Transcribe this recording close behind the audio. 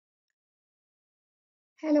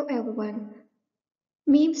Hello everyone.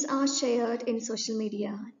 Memes are shared in social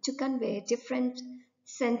media to convey different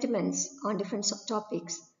sentiments on different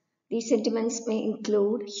topics. These sentiments may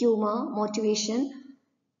include humor, motivation,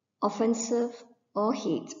 offensive, or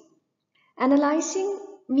hate. Analyzing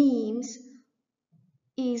memes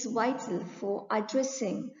is vital for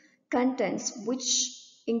addressing contents which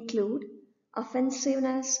include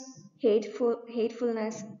offensiveness,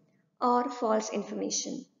 hatefulness, or false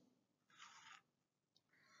information.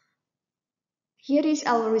 Here is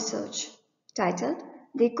our research, titled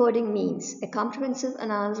Decoding Memes, a comprehensive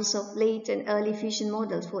analysis of late and early fusion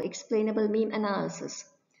models for explainable meme analysis,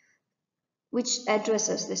 which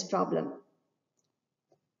addresses this problem.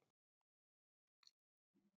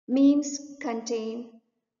 Memes contain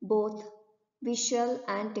both visual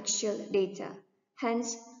and textual data.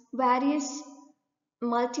 Hence, various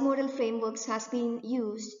multimodal frameworks has been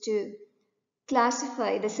used to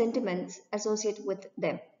classify the sentiments associated with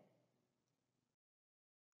them.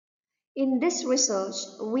 In this research,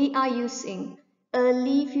 we are using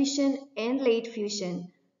early fusion and late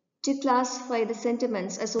fusion to classify the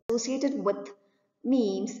sentiments associated with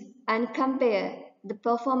memes and compare the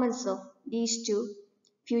performance of these two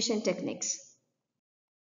fusion techniques.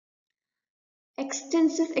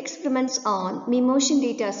 Extensive experiments on memotion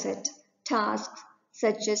dataset tasks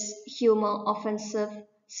such as humor, offensive,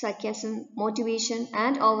 sarcasm, motivation,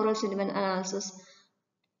 and overall sentiment analysis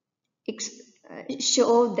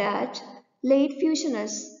show that late fusion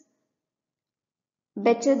is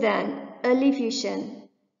better than early fusion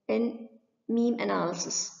in meme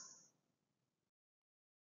analysis.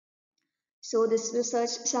 So this research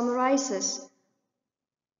summarizes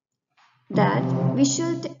that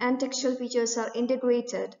visual and textual features are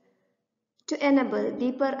integrated to enable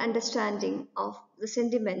deeper understanding of the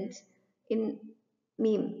sentiment in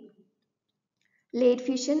meme. Late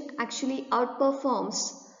fusion actually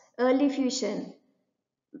outperforms early fusion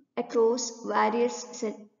across various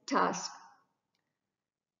tasks.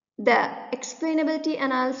 The explainability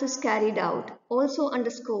analysis carried out also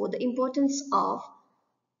underscore the importance of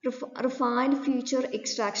refined feature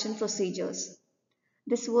extraction procedures.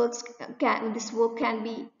 This work can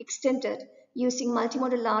be extended using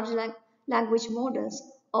multimodal large language models,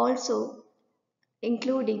 also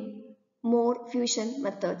including more fusion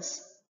methods.